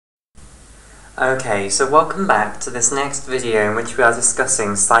Okay, so welcome back to this next video in which we are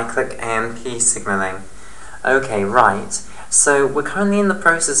discussing cyclic AMP signaling. Okay, right. So we're currently in the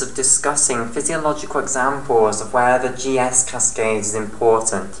process of discussing physiological examples of where the GS cascade is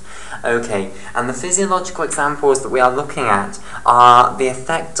important. Okay, and the physiological examples that we are looking at are the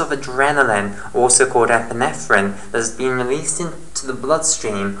effect of adrenaline, also called epinephrine, that has been released into the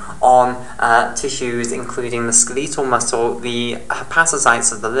bloodstream on tissues including the skeletal muscle, the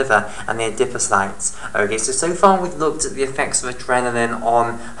hepatocytes of the liver, and the adipocytes. Okay, so far we've looked at the effects of adrenaline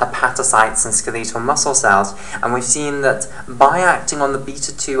on hepatocytes and skeletal muscle cells, and we've seen that by acting on the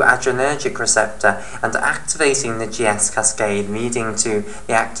beta-2 adrenergic receptor and activating the GS cascade, leading to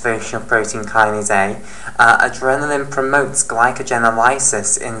the activation of protein kinase A, adrenaline promotes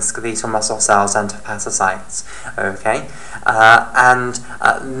glycogenolysis in skeletal muscle cells and hepatocytes. Okay,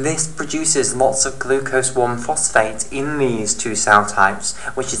 this produces lots of glucose 1-phosphate in these two cell types,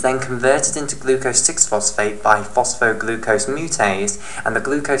 which is then converted into glucose 6-phosphate by phosphoglucose mutase, and the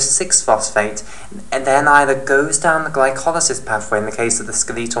glucose 6-phosphate then either goes down the glycolysis pathway in the case of the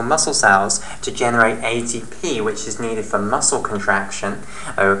skeletal muscle cells to generate ATP, which is needed for muscle contraction,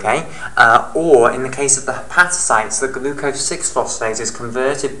 okay, or in the case of the hepatocytes, the glucose 6-phosphate is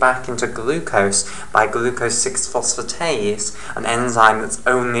converted back into glucose by glucose 6-phosphatase, an enzyme that's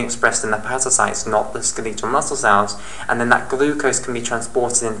only expressed in the hepatocytes, not the skeletal muscle cells, and then that glucose can be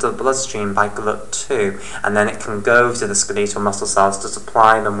transported into the bloodstream by GLUT2, and then it can go to the skeletal muscle cells to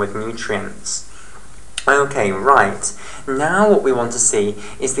supply them with nutrients. Okay, right. Now what we want to see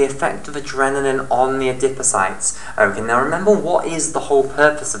is the effect of adrenaline on the adipocytes. Okay, now remember, what is the whole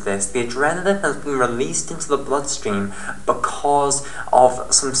purpose of this? The adrenaline has been released into the bloodstream because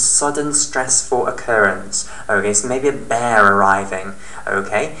of some sudden stressful occurrence. Okay, so maybe a bear arriving.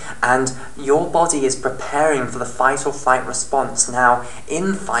 Okay, and your body is preparing for the fight or flight response. Now,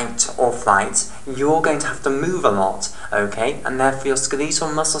 in fight or flight, you're going to have to move a lot, okay, and therefore your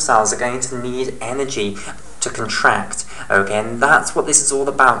skeletal muscle cells are going to need energy to contract, okay, and that's what this is all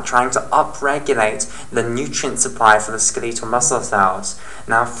about, trying to upregulate the nutrient supply for the skeletal muscle cells.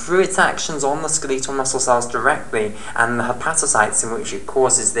 Now, through its actions on the skeletal muscle cells directly and the hepatocytes in which it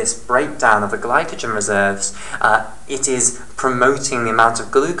causes this breakdown of the glycogen reserves, it is promoting the amount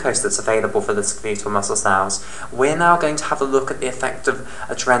of glucose that's available for the skeletal muscle cells. We're now going to have a look at the effect of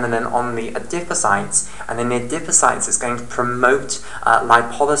adrenaline on the adipocytes, and in the adipocytes it's going to promote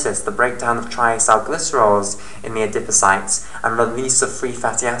lipolysis, the breakdown of triacylglycerols in the adipocytes, and release of free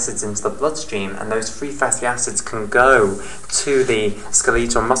fatty acids into the bloodstream, and those free fatty acids can go to the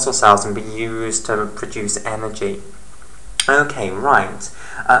skeletal muscle cells and be used to produce energy. Okay, right.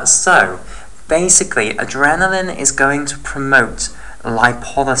 So basically, adrenaline is going to promote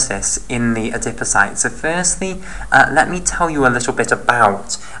lipolysis in the adipocytes. So firstly, let me tell you a little bit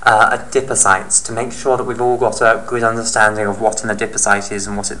about adipocytes to make sure that we've all got a good understanding of what an adipocyte is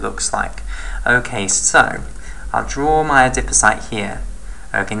and what it looks like. Okay, so I'll draw my adipocyte here.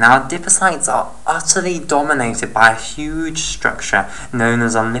 Okay, now adipocytes are utterly dominated by a huge structure known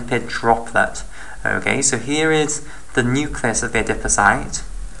as a lipid droplet. Okay, so here is the nucleus of the adipocyte.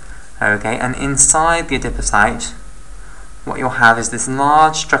 Okay, and inside the adipocyte, what you'll have is this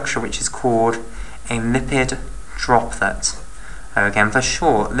large structure which is called a lipid droplet. Okay, and for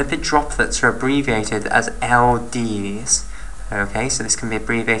short, lipid droplets are abbreviated as LDs. Okay, so this can be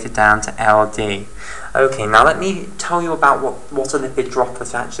abbreviated down to LD. Okay, now let me tell you about what a lipid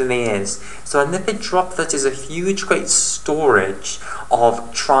droplet actually is. So a lipid droplet is a huge, great storage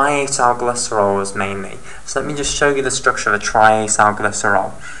of triacylglycerols mainly. So let me just show you the structure of a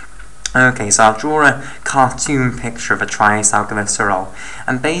triacylglycerol. Okay, so I'll draw a cartoon picture of a triacylglycerol.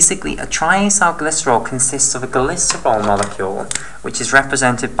 And basically, a triacylglycerol consists of a glycerol molecule, which is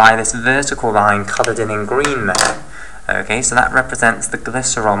represented by this vertical line coloured in green there. Okay, so that represents the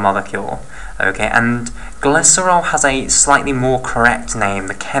glycerol molecule. Okay, and glycerol has a slightly more correct name,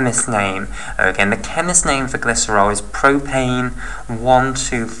 the chemist name. Okay, and the chemist name for glycerol is propane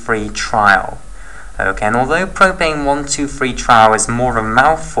 1,2,3-triol. Okay, and although propane 1,2,3-triol is more of a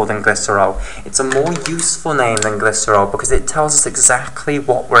mouthful than glycerol, it's a more useful name than glycerol because it tells us exactly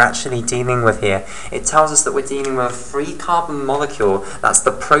what we're actually dealing with here. It tells us that we're dealing with a 3-carbon molecule, that's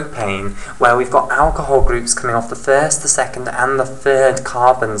the propane, where we've got alcohol groups coming off the first, the second, and the third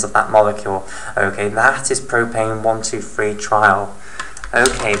carbons of that molecule. Okay, that is propane 1,2,3-triol.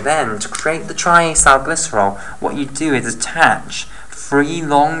 Okay, then, to create the triacylglycerol, what you do is attach free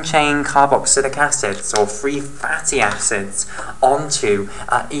long-chain carboxylic acids or free fatty acids onto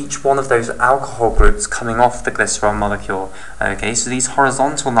each one of those alcohol groups coming off the glycerol molecule. Okay, so these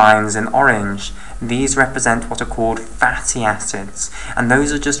horizontal lines in orange, these represent what are called fatty acids, and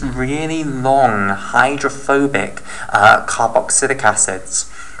those are just really long hydrophobic carboxylic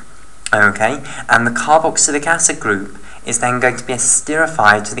acids. Okay, and the carboxylic acid group is then going to be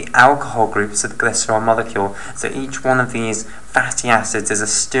esterified to the alcohol groups of the glycerol molecule. So each one of these fatty acids is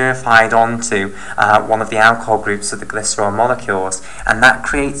esterified onto one of the alcohol groups of the glycerol molecules, and that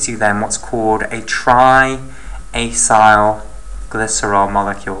creates you then what's called a triacyl glycerol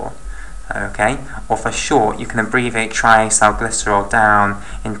molecule. Okay, or for short, you can abbreviate triacyl glycerol down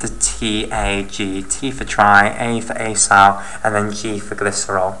into TAG, T for tri, A for acyl, and then G for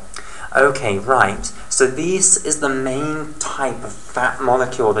glycerol. Okay, right, so this is the main type of fat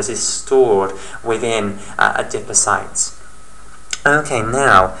molecule that is stored within adipocytes. Okay,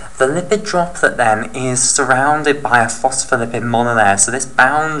 now, the lipid droplet then is surrounded by a phospholipid monolayer. So this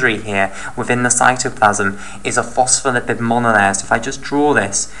boundary here within the cytoplasm is a phospholipid monolayer. So if I just draw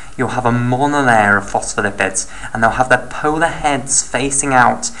this, you'll have a monolayer of phospholipids, and they'll have their polar heads facing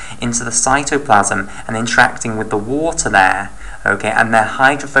out into the cytoplasm and interacting with the water there. Okay, and their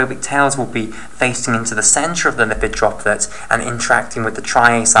hydrophobic tails will be facing into the center of the lipid droplet and interacting with the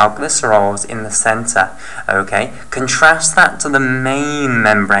triacyl glycerols in the center. Okay, contrast that to the main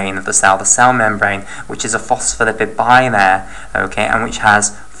membrane of the cell membrane, which is a phospholipid bilayer, okay, and which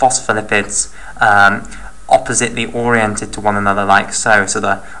has phospholipids oppositely oriented to one another, like so. So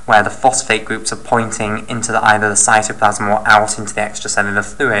where the phosphate groups are pointing into either the cytoplasm or out into the extracellular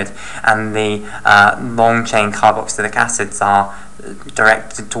fluid, and the long-chain carboxylic acids are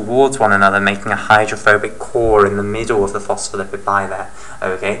directed towards one another, making a hydrophobic core in the middle of the phospholipid bilayer.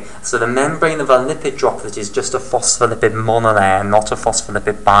 Okay, so the membrane of a lipid droplet is just a phospholipid monolayer, not a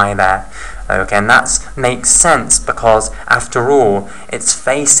phospholipid bilayer. Okay, and that makes sense because, after all, it's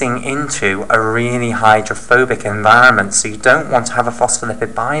facing into a really hydrophobic environment. So you don't want to have a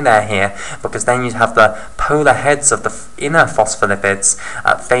phospholipid bilayer here, because then you'd have the polar heads of the inner phospholipids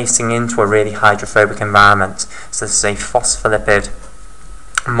facing into a really hydrophobic environment. So this is a phospholipid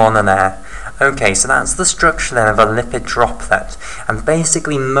monolayer. Okay, so that's the structure then of a lipid droplet, and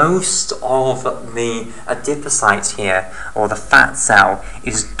basically most of the adipocyte here, or the fat cell,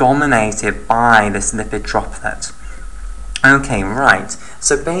 is dominated by this lipid droplet. Okay, right,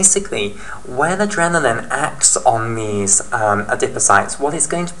 so basically when adrenaline acts on these adipocytes, what it's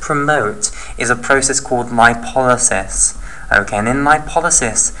going to promote is a process called lipolysis. Okay, and in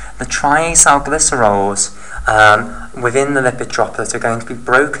lipolysis, the triacyl glycerols within the lipid droplet are going to be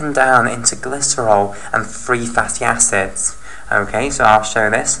broken down into glycerol and free fatty acids. Okay, so I'll show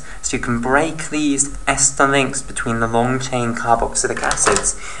this. So you can break these ester links between the long-chain carboxylic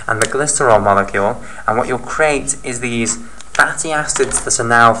acids and the glycerol molecule, and what you'll create is these fatty acids that are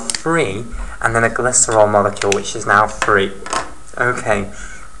now free, and then a glycerol molecule which is now free. Okay,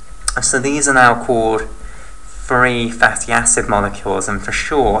 so these are now called free fatty acid molecules, and for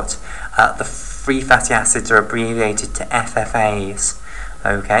short, the free fatty acids are abbreviated to FFAs.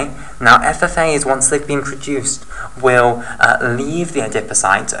 Okay, now FFAs, once they've been produced, will leave the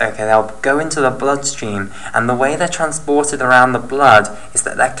adipocyte. Okay, they'll go into the bloodstream, and the way they're transported around the blood is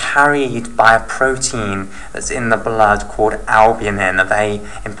that they're carried by a protein that's in the blood called albumin, a very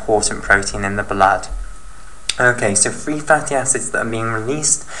important protein in the blood. Okay, so free fatty acids that are being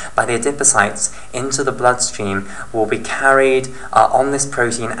released by the adipocytes into the bloodstream will be carried on this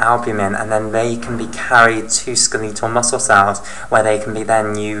protein albumin, and then they can be carried to skeletal muscle cells, where they can be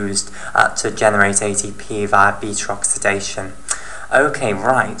then used to generate ATP via beta oxidation. Okay,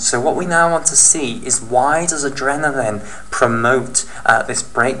 right, so what we now want to see is, why does adrenaline promote this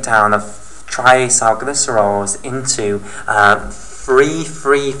breakdown of triacyl glycerols into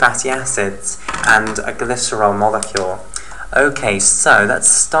free fatty acids and a glycerol molecule? Okay, so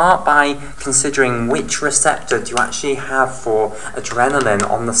let's start by considering which receptor do you actually have for adrenaline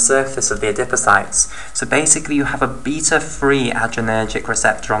on the surface of the adipocytes. So basically you have a beta-free adrenergic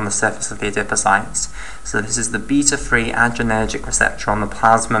receptor on the surface of the adipocytes. So this is the beta-free adrenergic receptor on the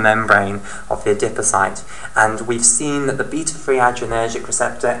plasma membrane of the adipocyte. And we've seen that the beta-free adrenergic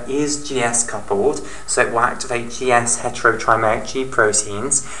receptor is GS coupled, so it will activate GS heterotrimeric G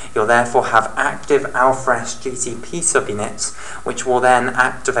proteins. You'll therefore have active alpha-S GTP subunits, which will then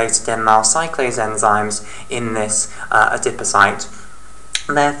activate adenylyl cyclase enzymes in this adipocyte,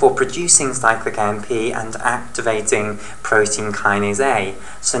 therefore producing cyclic AMP and activating protein kinase A.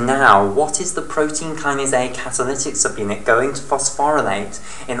 So now, what is the protein kinase A catalytic subunit going to phosphorylate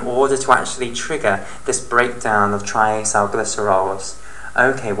in order to actually trigger this breakdown of triacyl glycerols?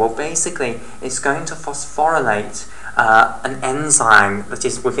 Okay, well basically it's going to phosphorylate an enzyme that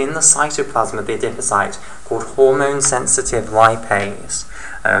is within the cytoplasm of the adipocyte called hormone-sensitive lipase.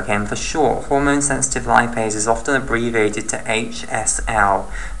 Okay, and for short, hormone-sensitive lipase is often abbreviated to HSL.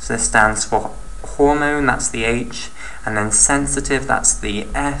 So this stands for hormone, that's the H, and then sensitive, that's the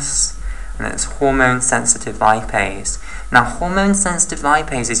S, and then it's hormone-sensitive lipase. Now, hormone-sensitive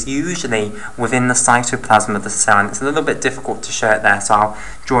lipase is usually within the cytoplasm of the cell, and it's a little bit difficult to show it there, so I'll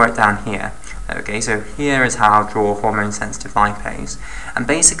draw it down here. Okay, so here is how I'll draw hormone-sensitive lipase. And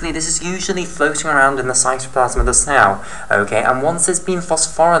basically, this is usually floating around in the cytoplasm of the cell. Okay, and once it's been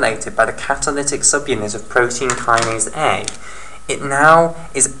phosphorylated by the catalytic subunit of protein kinase A, it now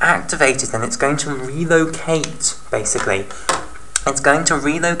is activated and it's going to relocate, basically. It's going to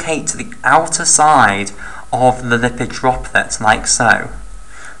relocate to the outer side of the lipid droplet, like so.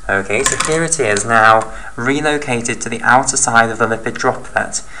 Okay, so here it is now relocated to the outer side of the lipid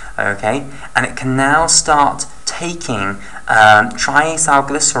droplet. Okay, and it can now start taking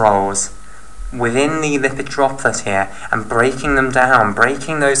triacylglycerols within the lipid droplet here and breaking them down,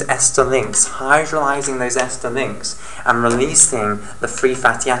 breaking those ester links, hydrolyzing those ester links, and releasing the free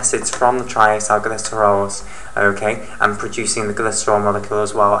fatty acids from the triacylglycerols, okay, and producing the glycerol molecule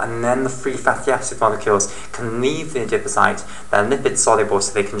as well. And then the free fatty acid molecules can leave the adipocyte. They're lipid soluble,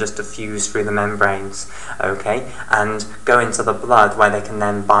 so they can just diffuse through the membranes, okay, and go into the blood where they can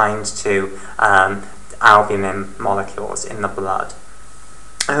then bind to albumin molecules in the blood.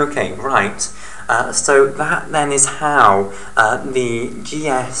 Okay, right. So that then is how the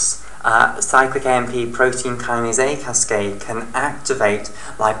GS cyclic AMP protein kinase A cascade can activate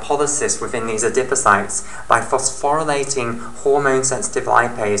lipolysis within these adipocytes by phosphorylating hormone-sensitive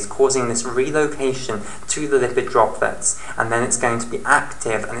lipase, causing this relocation to the lipid droplets, and then it's going to be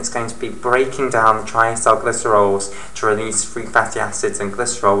active and it's going to be breaking down the triacylglycerols to release free fatty acids and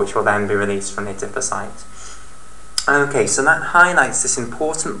glycerol, which will then be released from the adipocyte. Okay, so that highlights this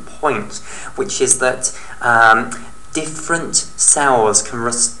important point, which is that different cells can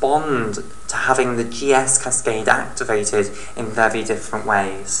respond to having the GS cascade activated in very different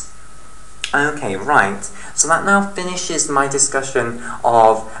ways. Okay, right, so that now finishes my discussion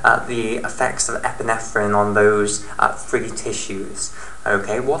of the effects of epinephrine on those free tissues.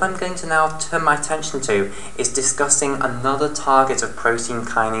 Okay, what I'm going to now turn my attention to is discussing another target of protein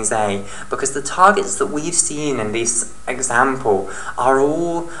kinase A, because the targets that we've seen in this example are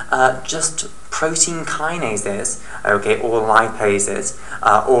all just protein kinases, okay, or lipases,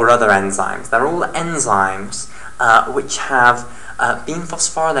 or other enzymes. They're all enzymes which have been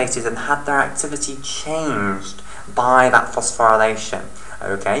phosphorylated and had their activity changed by that phosphorylation.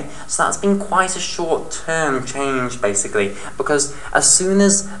 Okay, so that's been quite a short-term change, basically, because as soon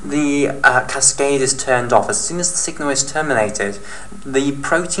as the cascade is turned off, as soon as the signal is terminated, the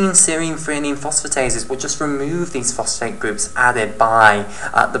protein serine threonine phosphatases will just remove these phosphate groups added by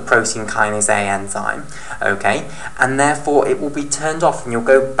the protein kinase A enzyme, okay, and therefore it will be turned off and you'll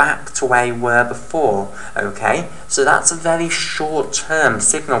go back to where you were before, okay, so that's a very short-term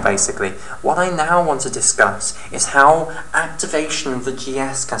signal, basically. What I now want to discuss is how activation of the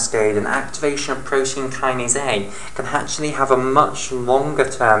GS cascade and activation of protein kinase A can actually have a much longer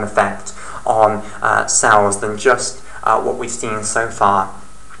term effect on cells than just what we've seen so far.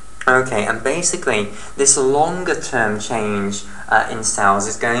 Okay, and basically this longer term change in cells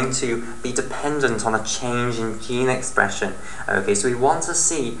is going to be dependent on a change in gene expression. Okay, so we want to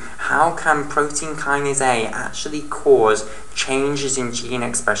see how can protein kinase A actually cause changes in gene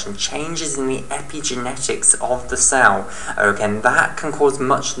expression, changes in the epigenetics of the cell. Okay, and that can cause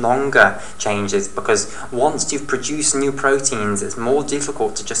much longer changes, because once you've produced new proteins, it's more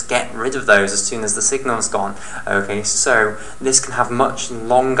difficult to just get rid of those as soon as the signal's gone. Okay, so this can have much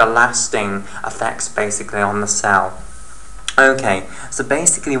longer lasting effects basically on the cell. Okay, so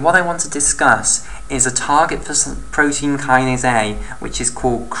basically what I want to discuss is a target for protein kinase A, which is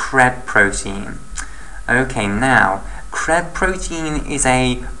called CREB protein. Okay, now, CREB protein is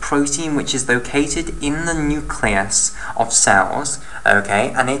a protein which is located in the nucleus of cells,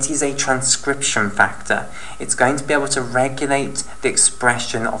 okay, and it is a transcription factor. It's going to be able to regulate the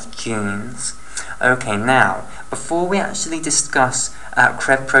expression of genes. Okay, now, before we actually discuss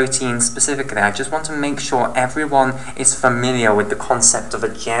CREB protein specifically, I just want to make sure everyone is familiar with the concept of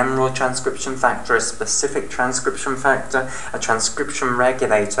a general transcription factor, a specific transcription factor, a transcription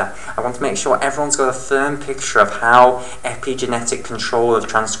regulator. I want to make sure everyone's got a firm picture of how epigenetic control of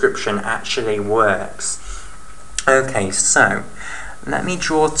transcription actually works. Okay, so let me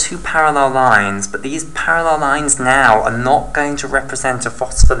draw two parallel lines, but these parallel lines now are not going to represent a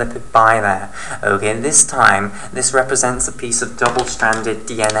phospholipid bilayer. Okay, this time this represents a piece of double-stranded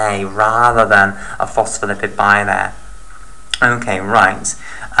DNA rather than a phospholipid bilayer. Okay, right.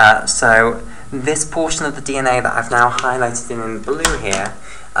 So this portion of the DNA that I've now highlighted in blue here,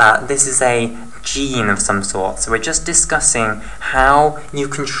 this is a gene of some sort. So we're just discussing how you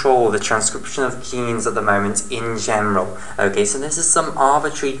control the transcription of genes at the moment in general. Okay, so this is some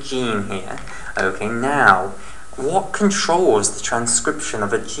arbitrary gene here. Okay, now, what controls the transcription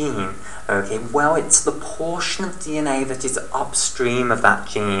of a gene? Okay, well, it's the portion of DNA that is upstream of that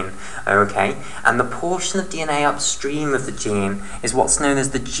gene. Okay, and the portion of DNA upstream of the gene is what's known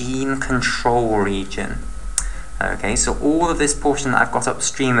as the gene control region. Okay, so all of this portion that I've got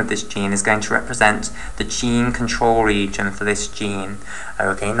upstream of this gene is going to represent the gene control region for this gene.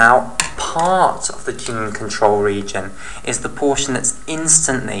 Okay, now part of the gene control region is the portion that's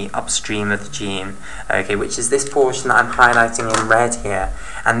instantly upstream of the gene, okay, which is this portion that I'm highlighting in red here.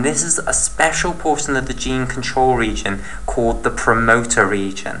 And this is a special portion of the gene control region called the promoter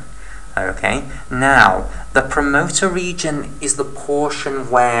region. Okay, now the promoter region is the portion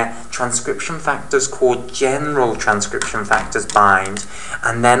where transcription factors called general transcription factors bind,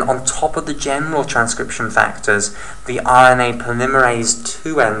 and then on top of the general transcription factors, the RNA polymerase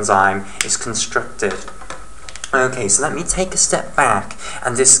II enzyme is constructed. Okay, so let me take a step back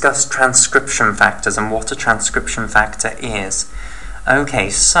and discuss transcription factors and what a transcription factor is. Okay,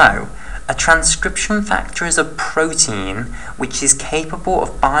 so a transcription factor is a protein which is capable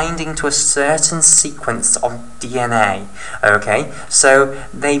of binding to a certain sequence of DNA. Okay, so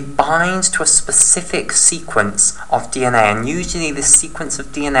they bind to a specific sequence of DNA, and usually this sequence of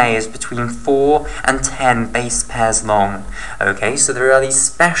DNA is between 4 and 10 base pairs long. Okay, so there are these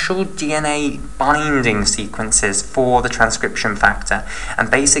special DNA binding sequences for the transcription factor,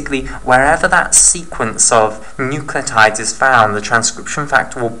 and basically wherever that sequence of nucleotides is found, the transcription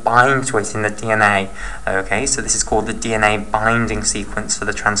factor will bind to it in the DNA. Okay, so this is called the DNA binding sequence for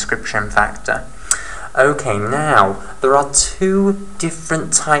the transcription factor. Okay, now there are two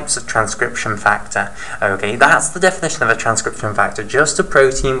different types of transcription factor. Okay, that's the definition of a transcription factor, just a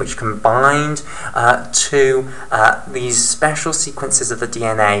protein which can bind to these special sequences of the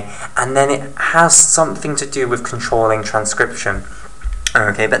DNA, and then it has something to do with controlling transcription.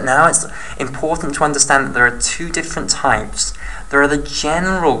 Okay, but now it's important to understand that there are two different types. There are the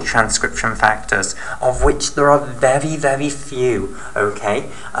general transcription factors, of which there are very, very few. Okay,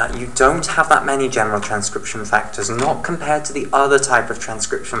 you don't have that many general transcription factors, not compared to the other type of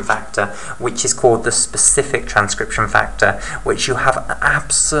transcription factor, which is called the specific transcription factor, which you have an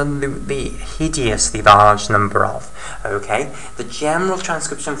absolutely hideously large number of. Okay, the general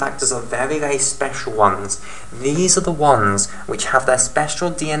transcription factors are very, very special ones. These are the ones which have their special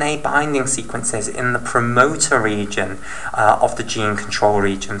DNA binding sequences in the promoter region of the gene control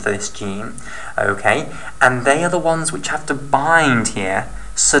region for this gene. Okay, and they are the ones which have to bind here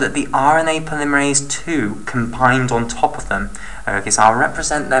so that the RNA polymerase II can bind on top of them. Okay, so I'll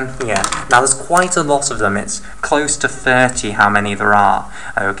represent them here. Now there's quite a lot of them, it's close to 30 how many there are,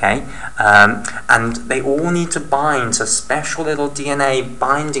 okay? And they all need to bind to special little DNA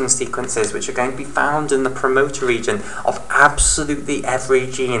binding sequences which are going to be found in the promoter region of absolutely every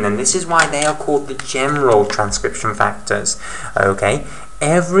gene, and this is why they are called the general transcription factors, okay?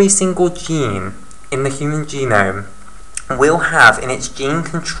 Every single gene in the human genome will have in its gene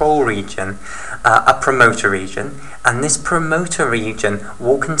control region a promoter region, and this promoter region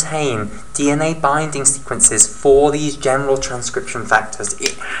will contain DNA binding sequences for these general transcription factors.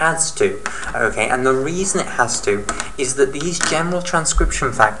 It has to, okay, and the reason it has to is that these general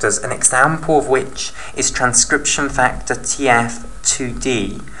transcription factors, an example of which is transcription factor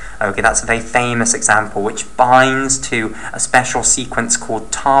TF2D, okay, that's a very famous example, which binds to a special sequence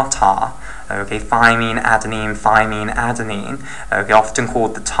called tartar, okay, thymine, adenine, okay, often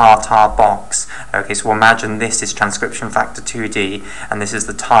called the tartar box. Okay, so imagine this is transcription factor 2D, and this is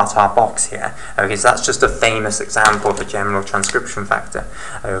the tartar box here. Okay, so that's just a famous example of a general transcription factor.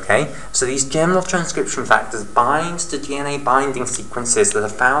 Okay, so these general transcription factors bind to DNA binding sequences that are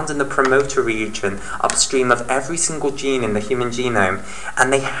found in the promoter region upstream of every single gene in the human genome,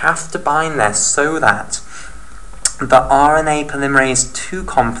 and they have to bind there so that the RNA polymerase II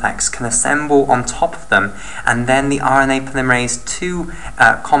complex can assemble on top of them, and then the RNA polymerase II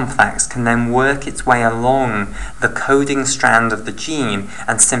complex can then work its way along the coding strand of the gene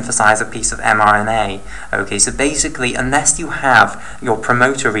and synthesize a piece of mRNA. Okay, so basically, unless you have your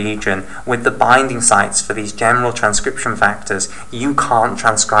promoter region with the binding sites for these general transcription factors, you can't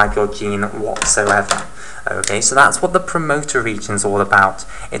transcribe your gene whatsoever. Okay, so that's what the promoter region is all about.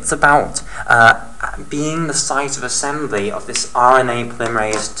 It's about being the site of assembly of this RNA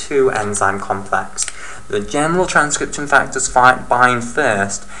polymerase II enzyme complex. The general transcription factors bind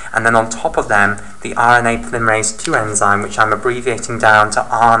first, and then on top of them, the RNA polymerase II enzyme, which I'm abbreviating down to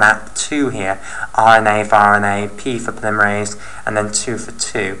RNAP2 here, RNA for RNA, P for polymerase, and then 2 for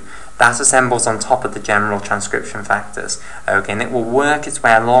 2. That assembles on top of the general transcription factors. Okay, and it will work its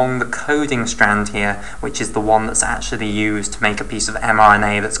way along the coding strand here, which is the one that's actually used to make a piece of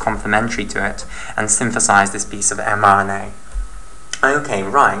mRNA that's complementary to it, and synthesize this piece of mRNA. Okay,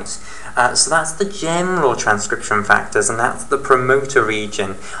 right. So that's the general transcription factors, and that's the promoter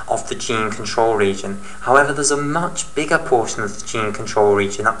region of the gene control region. However, there's a much bigger portion of the gene control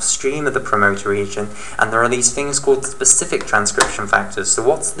region upstream of the promoter region, and there are these things called specific transcription factors. So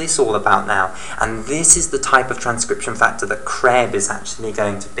what's this all about now? And this is the type of transcription factor that CREB is actually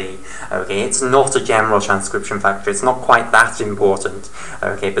going to be. Okay, it's not a general transcription factor. It's not quite that important.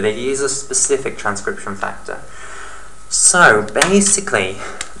 Okay, but it is a specific transcription factor. So basically,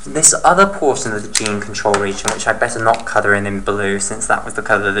 this other portion of the gene control region, which I better not colour in blue since that was the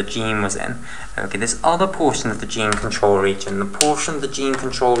colour the gene was in. Okay, this other portion of the gene control region, the portion of the gene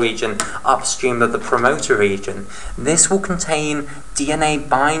control region upstream of the promoter region, this will contain DNA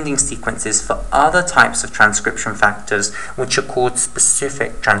binding sequences for other types of transcription factors, which are called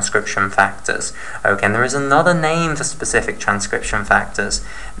specific transcription factors. Okay, and there is another name for specific transcription factors.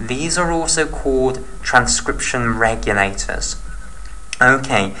 These are also called transcription regulators.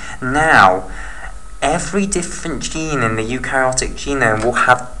 Okay, now, every different gene in the eukaryotic genome will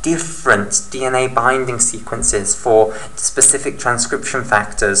have different DNA binding sequences for specific transcription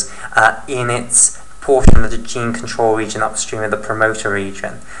factors in its portion of the gene control region upstream of the promoter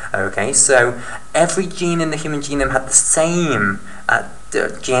region. Okay, so every gene in the human genome had the same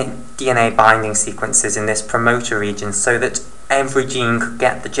DNA binding sequences in this promoter region, so that every gene could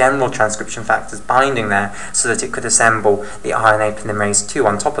get the general transcription factors binding there so that it could assemble the RNA polymerase II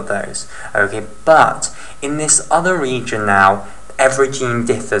on top of those. Okay, but in this other region now, every gene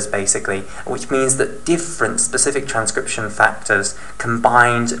differs basically, which means that different specific transcription factors can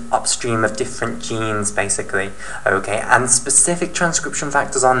bind upstream of different genes basically. Okay, and specific transcription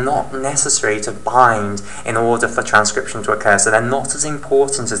factors are not necessary to bind in order for transcription to occur, so they're not as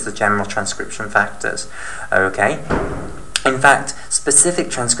important as the general transcription factors. Okay. In fact, specific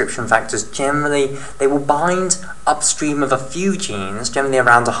transcription factors generally, they will bind upstream of a few genes, generally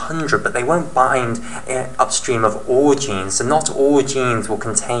around 100, but they won't bind upstream of all genes. So not all genes will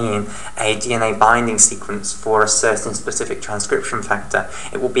contain a DNA binding sequence for a certain specific transcription factor.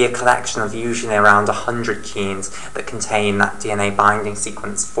 It will be a collection of usually around 100 genes that contain that DNA binding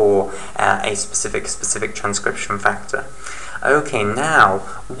sequence for a specific transcription factor. Okay, now,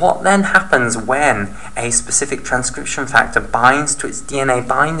 what then happens when a specific transcription factor binds to its DNA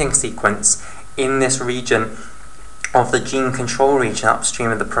binding sequence in this region of the gene control region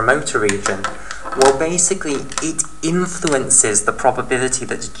upstream of the promoter region? Well, basically, it influences the probability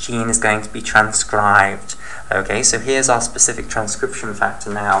that the gene is going to be transcribed. Okay, so here's our specific transcription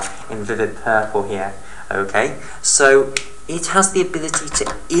factor now in vivid purple here. Okay, so it has the ability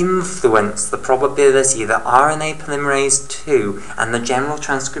to influence the probability that RNA polymerase II and the general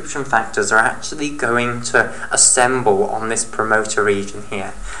transcription factors are actually going to assemble on this promoter region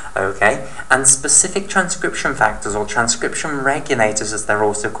here. Okay, and specific transcription factors, or transcription regulators as they're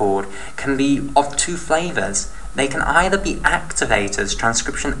also called, can be of two flavors. They can either be activators,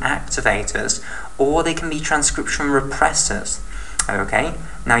 transcription activators, or they can be transcription repressors. Okay,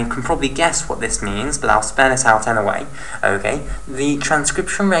 now you can probably guess what this means, but I'll spell it out anyway. Okay, the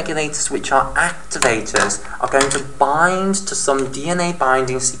transcription regulators which are activators are going to bind to some DNA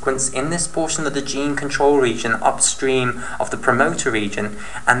binding sequence in this portion of the gene control region upstream of the promoter region,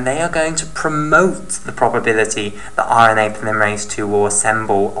 and they are going to promote the probability that RNA polymerase II will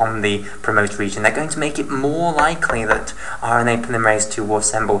assemble on the promoter region. They're going to make it more likely that RNA polymerase II will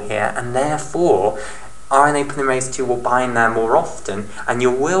assemble here, and therefore RNA polymerase II will bind there more often, and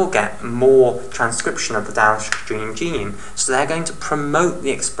you will get more transcription of the downstream gene. So they're going to promote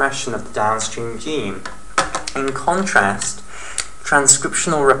the expression of the downstream gene. In contrast,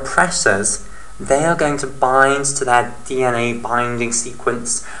 transcriptional repressors, they are going to bind to their DNA binding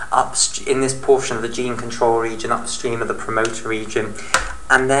sequence in this portion of the gene control region upstream of the promoter region,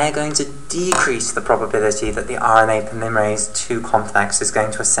 and they're going to decrease the probability that the RNA polymerase II complex is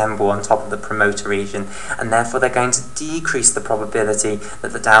going to assemble on top of the promoter region, and therefore they're going to decrease the probability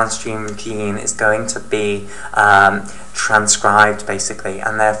that the downstream gene is going to be transcribed, basically,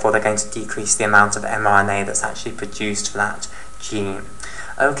 and therefore they're going to decrease the amount of mRNA that's actually produced for that gene.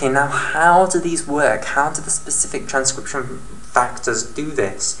 Okay, now how do these work? How do the specific transcription factors do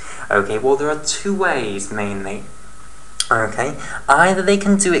this? Okay, well there are two ways mainly. Okay, either they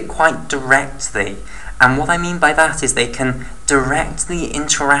can do it quite directly, and what I mean by that is they can directly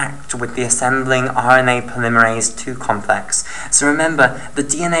interact with the assembling RNA polymerase II complex. So remember, the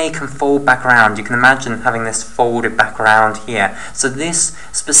DNA can fold back around. You can imagine having this folded back around here. So this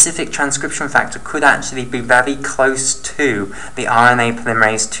specific transcription factor could actually be very close to the RNA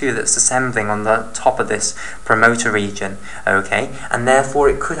polymerase II that's assembling on the top of this promoter region, okay? And therefore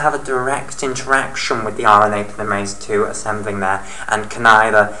it could have a direct interaction with the RNA polymerase II assembling there, and can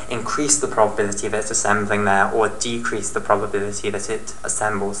either increase the probability of it assembling there or decrease the probability that it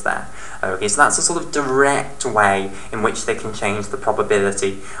assembles there. Okay, so that's a sort of direct way in which they can change the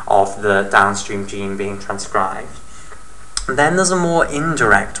probability of the downstream gene being transcribed. Then there's a more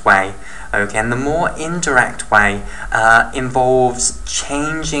indirect way, okay, and the more indirect way involves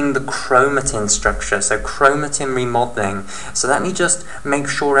changing the chromatin structure, so chromatin remodeling. So let me just make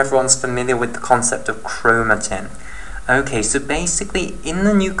sure everyone's familiar with the concept of chromatin. Okay, so basically in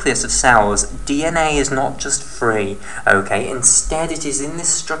the nucleus of cells, DNA is not just free, okay, instead it is in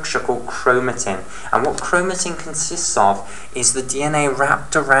this structure called chromatin. And what chromatin consists of is the DNA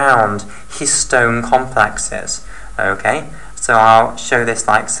wrapped around histone complexes, okay. So I'll show this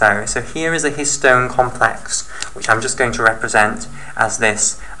like so. So here is a histone complex, which I'm just going to represent as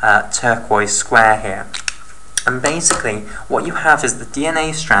this turquoise square here. And basically what you have is the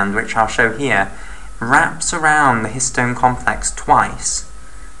DNA strand, which I'll show here, wraps around the histone complex twice,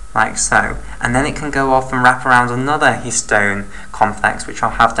 like so, and then it can go off and wrap around another histone complex, which I'll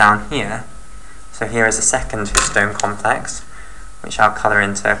have down here. So here is a second histone complex, which I'll colour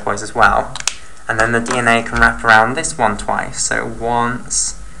in turquoise as well, and then the DNA can wrap around this one twice, so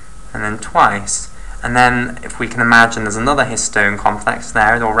once and then twice, and then if we can imagine there's another histone complex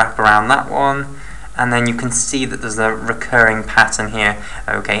there, it'll wrap around that one, and then you can see that there's a recurring pattern here,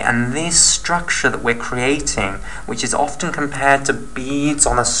 okay, and this structure that we're creating, which is often compared to beads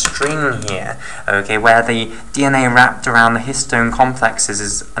on a string here, okay, where the DNA wrapped around the histone complexes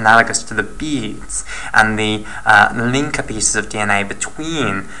is analogous to the beads, and the linker pieces of DNA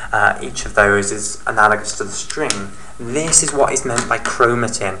between each of those is analogous to the string. This is what is meant by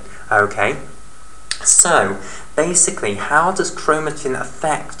chromatin, okay. So, basically, how does chromatin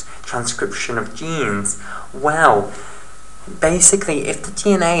affect transcription of genes? Well, basically, if the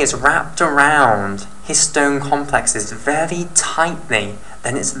DNA is wrapped around histone complexes very tightly,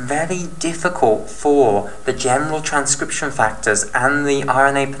 then it's very difficult for the general transcription factors and the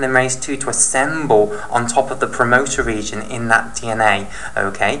RNA polymerase II to assemble on top of the promoter region in that DNA,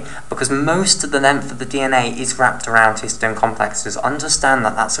 okay? Because most of the length of the DNA is wrapped around histone complexes. Understand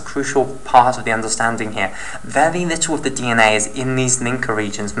that that's a crucial part of the understanding here. Very little of the DNA is in these linker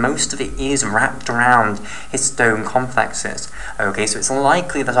regions. Most of it is wrapped around histone complexes, okay? So it's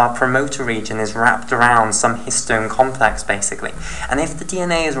likely that our promoter region is wrapped around some histone complex, basically. And if the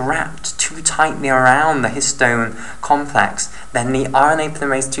DNA is wrapped too tightly around the histone complex, then the RNA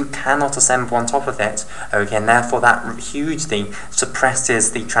polymerase II cannot assemble on top of it, okay, and therefore that hugely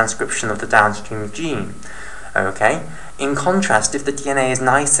suppresses the transcription of the downstream gene, okay. In contrast, if the DNA is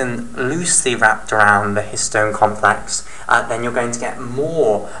nice and loosely wrapped around the histone complex, then you're going to get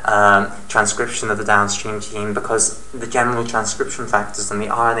more transcription of the downstream gene, because the general transcription factors and the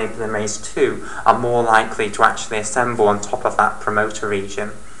RNA polymerase II are more likely to actually assemble on top of that promoter region.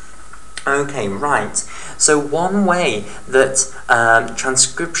 Okay, right. So one way that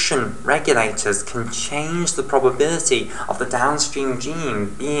transcription regulators can change the probability of the downstream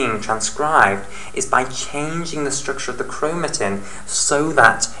gene being transcribed is by changing the structure of the chromatin so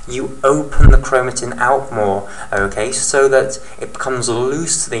that you open the chromatin out more, okay, so that it becomes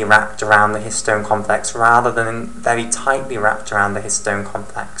loosely wrapped around the histone complex rather than very tightly wrapped around the histone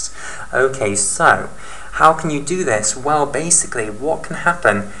complex. Okay, so how can you do this? Well, basically what can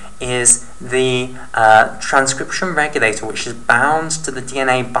happen is the transcription regulator, which is bound to the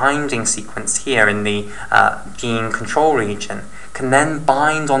DNA binding sequence here in the gene control region, can then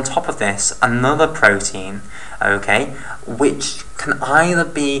bind on top of this another protein, okay, which can either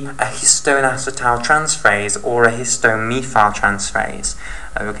be a histone acetyltransferase or a histone methyltransferase.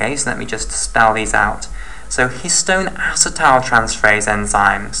 Okay, so let me just spell these out. So histone acetyltransferase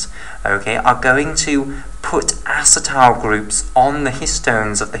enzymes, okay, are going to put acetyl groups on the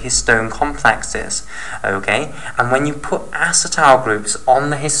histones of the histone complexes, okay? And when you put acetyl groups on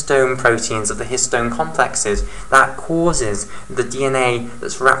the histone proteins of the histone complexes, that causes the DNA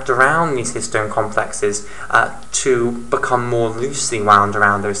that's wrapped around these histone complexes to become more loosely wound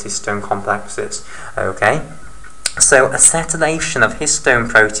around those histone complexes, okay? So acetylation of histone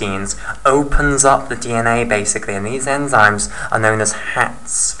proteins opens up the DNA basically, and these enzymes are known as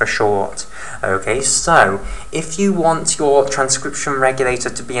HATs for short. Okay, so if you want your transcription regulator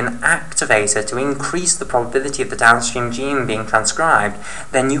to be an activator to increase the probability of the downstream gene being transcribed,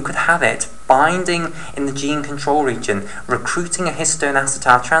 then you could have it binding in the gene control region, recruiting a histone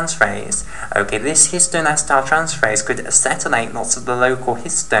acetyltransferase. Okay, this histone acetyltransferase could acetylate lots of the local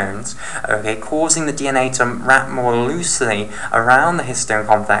histones, okay, causing the DNA to wrap more loosely around the histone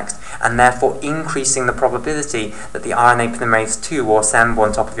complex, and therefore increasing the probability that the RNA polymerase II will assemble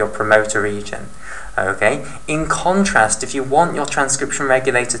on top of your promoter region. Okay. In contrast, if you want your transcription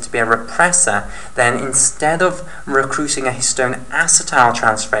regulator to be a repressor, then instead of recruiting a histone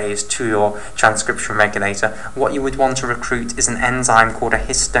acetyltransferase to your transcription regulator, what you would want to recruit is an enzyme called a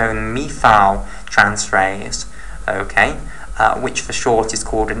histone methyltransferase, okay, which for short is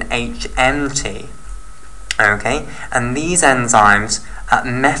called an HMT. Okay, and these enzymes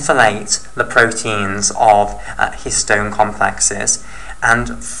methylate the proteins of histone complexes,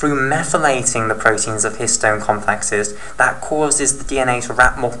 and through methylating the proteins of histone complexes, that causes the DNA to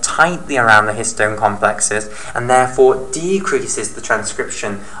wrap more tightly around the histone complexes, and therefore decreases the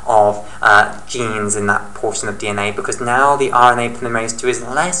transcription of genes in that portion of DNA, because now the RNA polymerase II is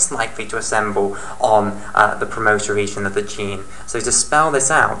less likely to assemble on the promoter region of the gene. So to spell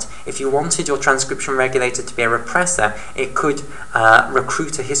this out, if you wanted your transcription regulator to be a repressor, it could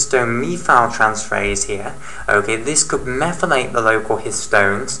recruit a histone methyltransferase here. Okay, this could methylate the local histones,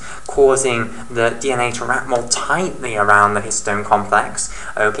 causing the DNA to wrap more tightly around the histone complex,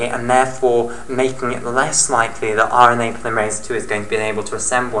 okay, and therefore making it less likely that RNA polymerase II is going to be able to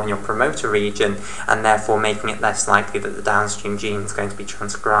assemble in your promoter region, and therefore making it less likely that the downstream gene is going to be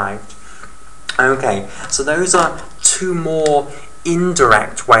transcribed. Okay, so those are two more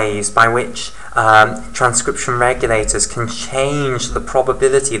indirect ways by which transcription regulators can change the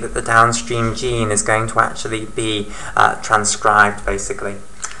probability that the downstream gene is going to actually be transcribed, basically.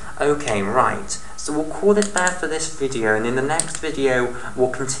 Okay, right. So we'll call it there for this video, and in the next video we'll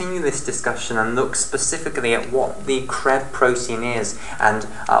continue this discussion and look specifically at what the CREB protein is and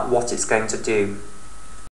what it's going to do.